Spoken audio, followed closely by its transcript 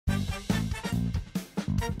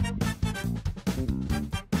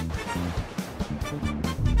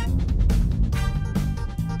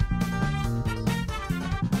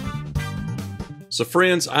So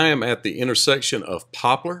friends, I am at the intersection of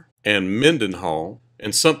Poplar and Mendenhall,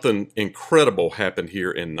 and something incredible happened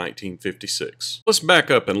here in 1956. Let's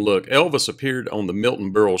back up and look. Elvis appeared on the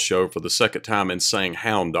Milton Berle show for the second time and sang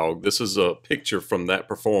Hound Dog. This is a picture from that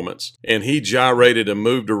performance. And he gyrated and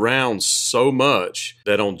moved around so much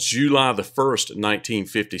that on July the 1st,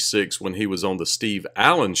 1956, when he was on the Steve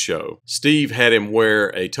Allen show, Steve had him wear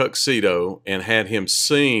a tuxedo and had him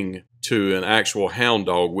sing to an actual hound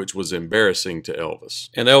dog, which was embarrassing to Elvis.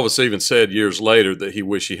 And Elvis even said years later that he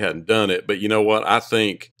wished he hadn't done it. But you know what? I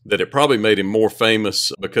think that it probably made him more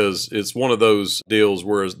famous because it's one of those deals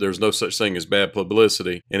where there's no such thing as bad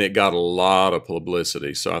publicity, and it got a lot of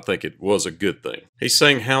publicity. So I think it was a good thing. He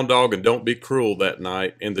sang Hound Dog and Don't Be Cruel that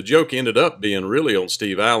night, and the joke ended up being really on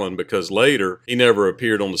Steve Allen because later he never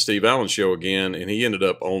appeared on the Steve Allen show again, and he ended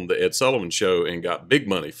up on the Ed Sullivan show and got big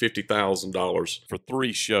money, $50,000 for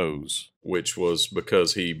 3 shows. Which was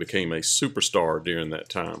because he became a superstar during that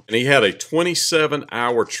time. And he had a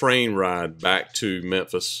 27-hour train ride back to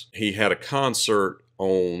Memphis. He had a concert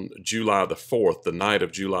on July the 4th, the night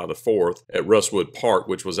of July the 4th, at Russwood Park,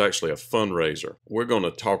 which was actually a fundraiser. We're going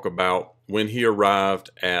to talk about when he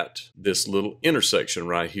arrived at this little intersection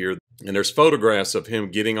right here. And there's photographs of him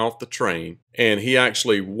getting off the train, and he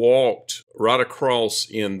actually walked right across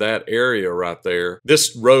in that area right there.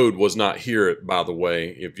 This road was not here, by the way,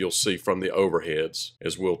 if you'll see from the overheads,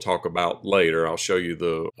 as we'll talk about later. I'll show you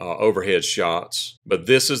the overhead shots. But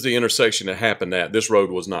this is the intersection that happened at. This road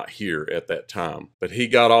was not here at that time. But he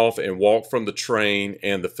got off and walked from the train,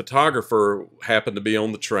 and the photographer happened to be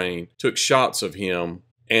on the train, took shots of him.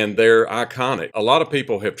 And they're iconic. A lot of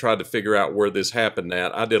people have tried to figure out where this happened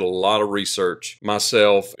at. I did a lot of research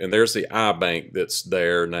myself, and there's the eye bank that's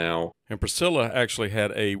there now. And Priscilla actually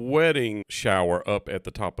had a wedding shower up at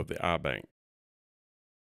the top of the eye bank.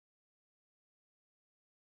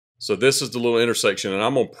 So this is the little intersection, and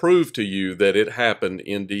I'm going to prove to you that it happened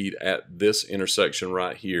indeed at this intersection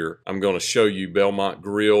right here. I'm going to show you Belmont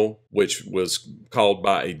Grill, which was called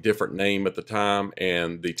by a different name at the time,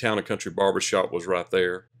 and the Town and Country Barbershop was right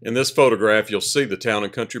there. In this photograph, you'll see the Town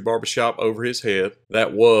and Country Barbershop over his head.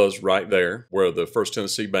 That was right there where the First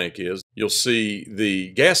Tennessee Bank is. You'll see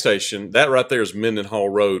the gas station. That right there is Mendenhall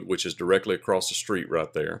Road, which is directly across the street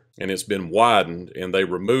right there. And it's been widened, and they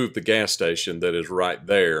removed the gas station that is right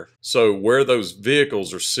there. So where those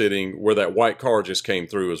vehicles are sitting, where that white car just came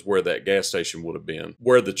through, is where that gas station would have been.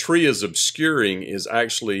 Where the tree is obscuring is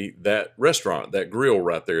actually that restaurant, that grill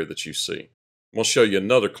right there that you see. I'm going to show you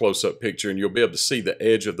another close-up picture, and you'll be able to see the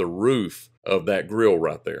edge of the roof of that grill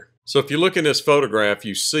right there. So if you look in this photograph,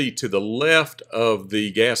 you see to the left of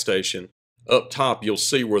the gas station, up top, you'll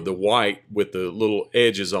see where the white with the little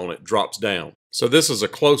edges on it drops down. So this is a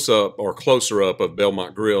close-up or closer up of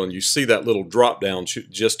Belmont Grill, and you see that little drop down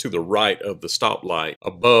just to the right of the stoplight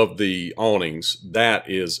above the awnings. That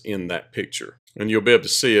is in that picture. And you'll be able to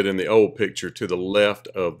see it in the old picture to the left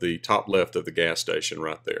of the top left of the gas station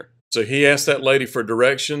right there. So he asked that lady for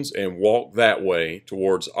directions and walked that way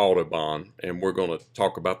towards Audubon, and we're going to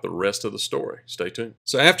talk about the rest of the story. Stay tuned.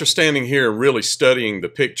 So after standing here and really studying the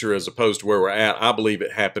picture as opposed to where we're at, I believe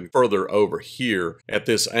it happened further over here at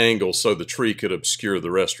this angle so the tree could obscure the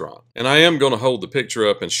restaurant. And I am going to hold the picture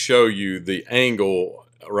up and show you the angle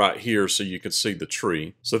right here so you can see the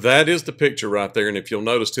tree. So that is the picture right there, and if you'll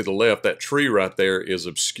notice to the left, that tree right there is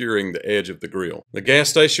obscuring the edge of the grill. The gas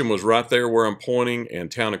station was right there where I'm pointing,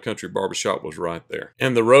 and Town and Country Barbershop was right there.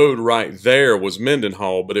 And the road right there was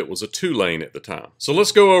Mendenhall, but it was a 2-lane at the time. So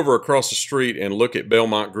let's go over across the street and look at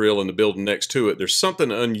Belmont Grill and the building next to it. There's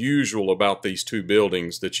something unusual about these two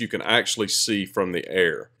buildings that you can actually see from the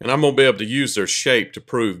air. And I'm going to be able to use their shape to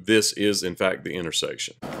prove this is in fact the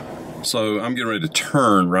intersection. So I'm getting ready to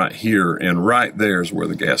turn right here, and right there is where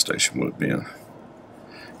the gas station would have been.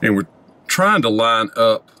 And we're trying to line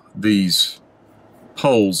up these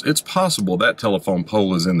poles. It's possible that telephone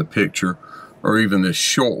pole is in the picture, or even this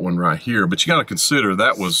short one right here, but you got to consider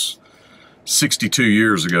that was 62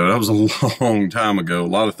 years ago. That was a long time ago. A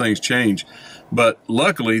lot of things change. But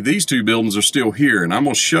luckily, these two buildings are still here, and I'm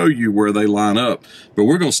going to show you where they line up. But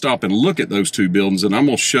we're going to stop and look at those two buildings, and I'm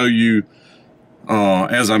going to show you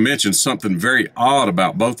as I mentioned, something very odd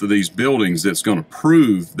about both of these buildings that's going to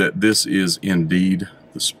prove that this is indeed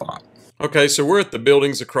the spot. Okay, so we're at the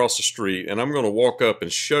buildings across the street, and I'm going to walk up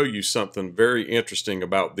and show you something very interesting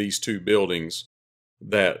about these two buildings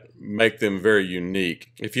that make them very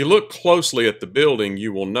unique. If you look closely at the building,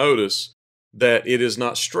 you will notice that it is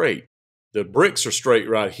not straight. The bricks are straight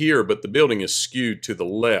right here, but the building is skewed to the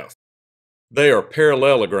left. They are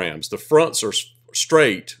parallelograms. The fronts are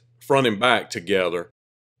straight, front and back together.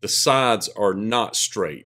 The sides are not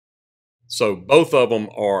straight. So both of them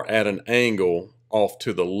are at an angle off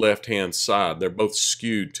to the left-hand side. They're both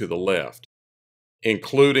skewed to the left,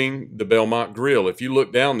 including the Belmont Grill. If you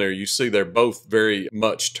look down there, you see they're both very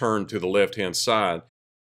much turned to the left-hand side.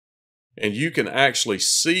 And you can actually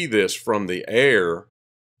see this from the air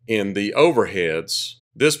in the overheads.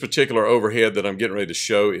 This particular overhead that I'm getting ready to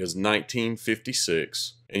show is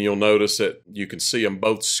 1956. And you'll notice that you can see them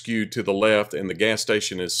both skewed to the left, and the gas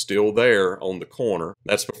station is still there on the corner.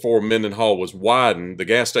 That's before Mendenhall was widened. The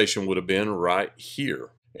gas station would have been right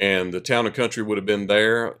here, and the Town and Country would have been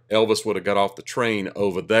there. Elvis would have got off the train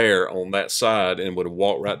over there on that side and would have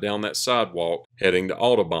walked right down that sidewalk heading to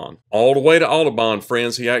Audubon. All the way to Audubon,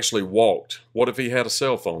 friends, he actually walked. What if he had a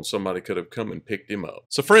cell phone? Somebody could have come and picked him up.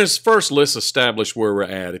 So friends, first let's establish where we're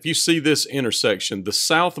at. If you see this intersection, the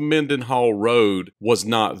South Mendenhall Road was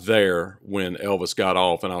not there when Elvis got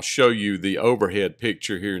off, and I'll show you the overhead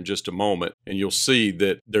picture here in just a moment, and you'll see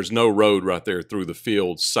that there's no road right there through the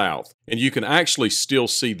field south. And you can actually still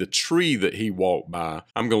see the tree that he walked by.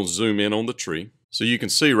 I'm going to zoom in on the tree. So you can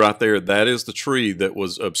see right there, that is the tree that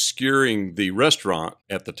was obscuring the restaurant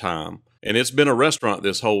at the time. And it's been a restaurant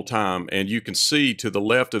this whole time, and you can see to the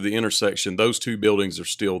left of the intersection, those two buildings are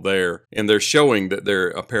still there, and they're showing that they're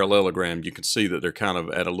a parallelogram. You can see that they're kind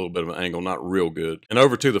of at a little bit of an angle, not real good. And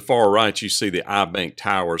over to the far right, you see the I-Bank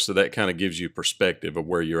Tower, so that kind of gives you perspective of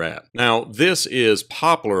where you're at. Now, this is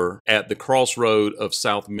Poplar at the crossroad of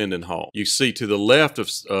South Mendenhall. You see to the left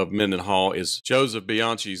of Mendenhall is Joseph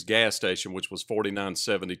Bianchi's gas station, which was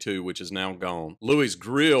 4972, which is now gone. Louis'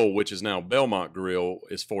 Grill, which is now Belmont Grill,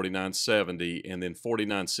 is 4970. And then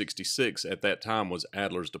 4966 at that time was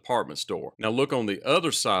Adler's department store. Now look on the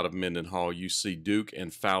other side of Mendenhall, you see Duke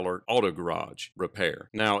and Fowler Auto Garage Repair.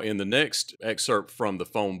 Now in the next excerpt from the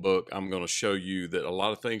phone book, I'm going to show you that a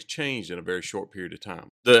lot of things changed in a very short period of time.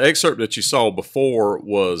 The excerpt that you saw before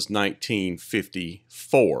was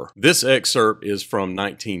 1954. This excerpt is from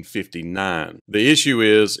 1959. The issue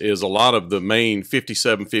is a lot of the main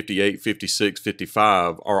 57, 58, 56,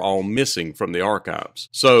 55 are all missing from the archives.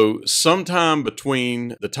 So sometime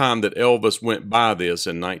between the time that Elvis went by this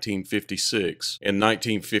in 1956 and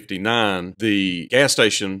 1959, the gas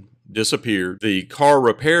station disappeared, the car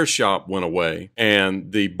repair shop went away,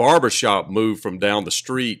 and the barber shop moved from down the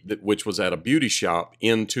street, which was at a beauty shop,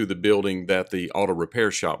 into the building that the auto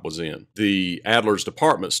repair shop was in. The Adler's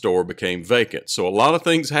department store became vacant. So a lot of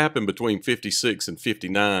things happened between 56 and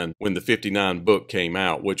 59 when the 59 book came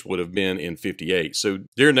out, which would have been in 58. So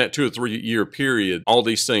during that 2 or 3 year period, all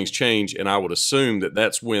these things changed, and I would assume that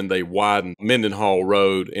that's when they widened Mendenhall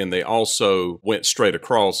Road, and they also went straight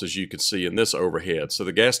across, as you can see in this overhead. So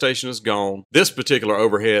the gas station is gone. This particular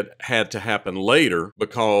overhead had to happen later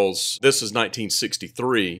because this is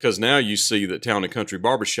 1963, because now you see that Town and Country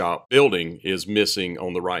Barbershop building is missing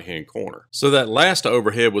on the right-hand corner. So that last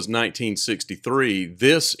overhead was 1963.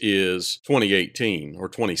 This is 2018 or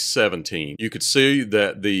 2017. You could see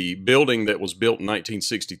that the building that was built in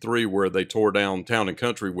 1963, where they tore down Town and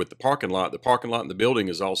Country with the parking lot and the building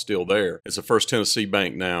is all still there. It's a First Tennessee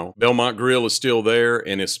Bank now. Belmont Grill is still there,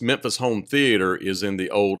 and its Memphis Home Theater is in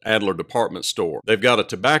the old Adler department store. They've got a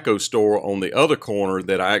tobacco store on the other corner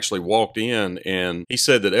that I actually walked in, and he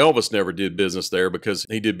said that Elvis never did business there because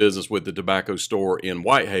he did business with the tobacco store in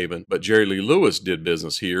Whitehaven, but Jerry Lee Lewis did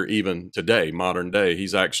business here even today, modern day.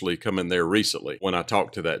 He's actually come in there recently when I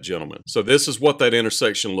talked to that gentleman. So this is what that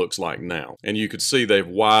intersection looks like now. And you could see they've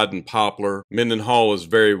widened Poplar. Mendenhall is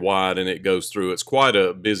very wide and it goes through. It's quite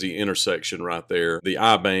a busy intersection right there. The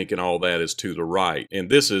I-Bank and all that is to the right. And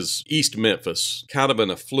this is East Memphis, kind of an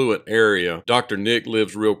affluent area. Dr. Nick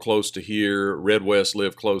lives real close to here. Red West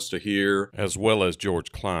lived close to here, as well as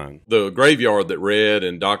George Klein. The graveyard that Red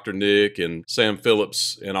and Dr. Nick and Sam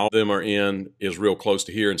Phillips and all of them are in is real close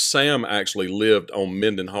to here. And Sam actually lived on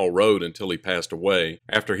Mendenhall Road until he passed away.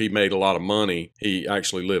 After he made a lot of money, he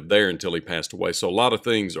actually lived there until he passed away. So a lot of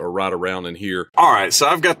things are right around in here. All right, so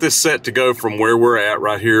I've got this set to go from where we're at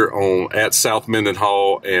right here at South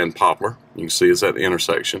Mendenhall and Poplar. You can see it's at the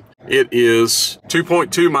intersection. It is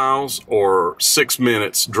 2.2 miles or 6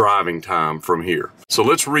 minutes driving time from here. So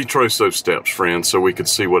let's retrace those steps, friends, so we could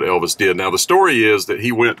see what Elvis did. Now, the story is that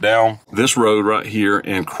he went down this road right here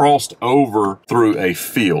and crossed over through a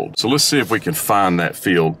field. So let's see if we can find that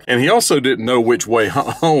field. And he also didn't know which way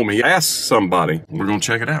home. He asked somebody. We're going to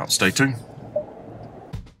check it out. Stay tuned.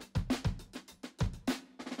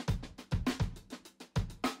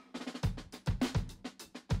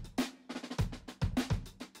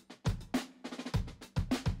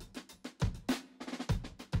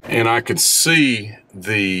 And I could see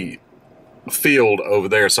the field over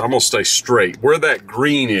there, so I'm gonna stay straight. Where that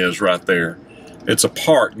green is right there, It's a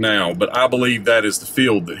park now, but I believe that is the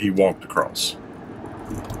field that he walked across.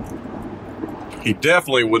 He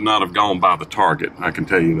definitely would not have gone by the target, I can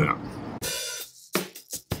tell you that.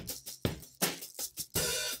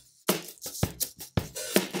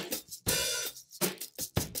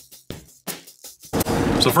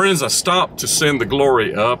 So friends, I stopped to send the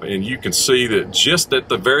glory up, and you can see that just at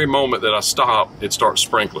the very moment that I stop, it starts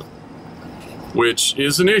sprinkling, which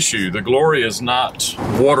is an issue. The glory is not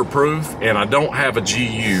waterproof, and I don't have a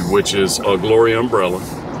GU, which is a glory umbrella,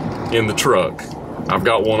 in the truck. I've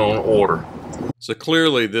got one on order. So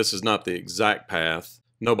clearly this is not the exact path.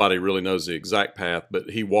 Nobody really knows the exact path,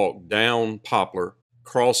 but he walked down Poplar,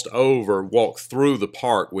 crossed over, walked through the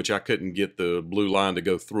park, which I couldn't get the blue line to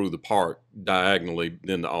go through the park diagonally,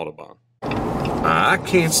 then to Audubon. I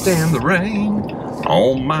can't stand the rain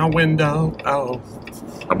on my window. Oh,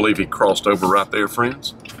 I believe he crossed over right there,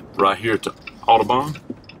 friends, right here to Audubon.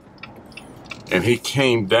 And he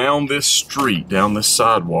came down this street, down this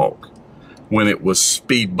sidewalk, when it was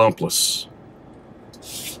speed bumpless.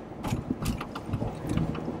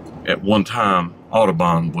 At one time,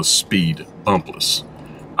 Audubon was speed bumpless.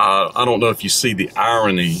 I don't know if you see the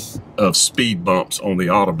irony of speed bumps on the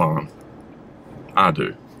Audubon. I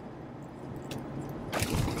do.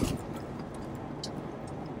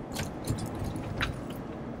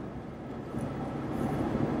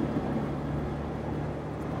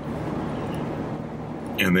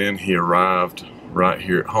 And then he arrived right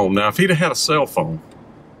here at home. Now, if he'd have had a cell phone,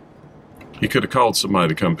 he could have called somebody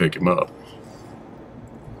to come pick him up.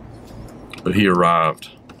 But he arrived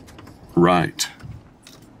right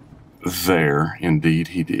there. Indeed,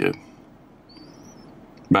 he did.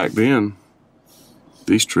 Back then,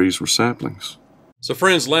 these trees were saplings. So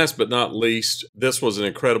friends, last but not least, this was an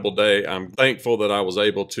incredible day. I'm thankful that I was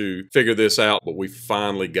able to figure this out, but we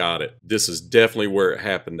finally got it. This is definitely where it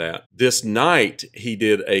happened at. This night, he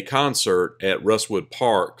did a concert at Rustwood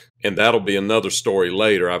Park, and that'll be another story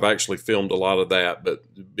later. I've actually filmed a lot of that, but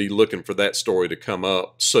be looking for that story to come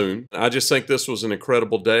up soon. I just think this was an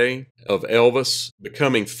incredible day of Elvis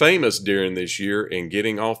becoming famous during this year and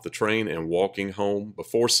getting off the train and walking home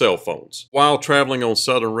before cell phones. While traveling on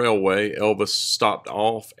Southern Railway, Elvis stopped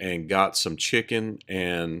off and got some chicken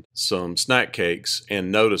and some snack cakes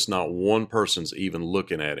and noticed not one person's even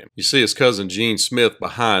looking at him. You see his cousin Gene Smith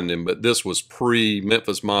behind him, but this was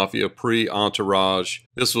pre-Memphis Mafia, pre-Entourage.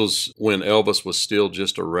 This was when Elvis was still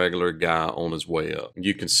just a regular guy on his way up.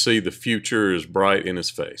 You can see the future is bright in his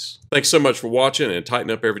face. Thanks so much for watching, and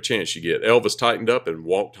tighten up every chance you get. Elvis tightened up and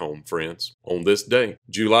walked home, friends, on this day,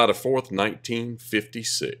 July the 4th,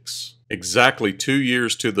 1956. Exactly 2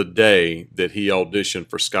 years to the day that he auditioned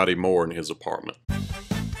for Scotty Moore in his apartment.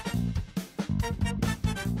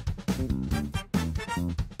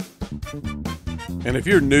 And if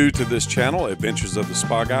you're new to this channel, Adventures of the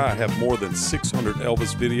Spa Guy, I have more than 600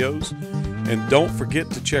 Elvis videos. And don't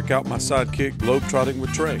forget to check out my sidekick, Globetrotting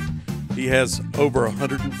with Trey. He has over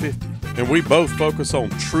 150. And we both focus on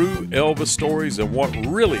true Elvis stories and what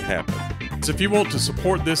really happened. So if you want to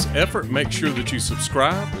support this effort, make sure that you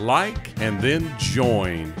subscribe, like, and then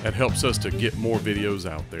join. That helps us to get more videos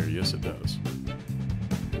out there. Yes, it does.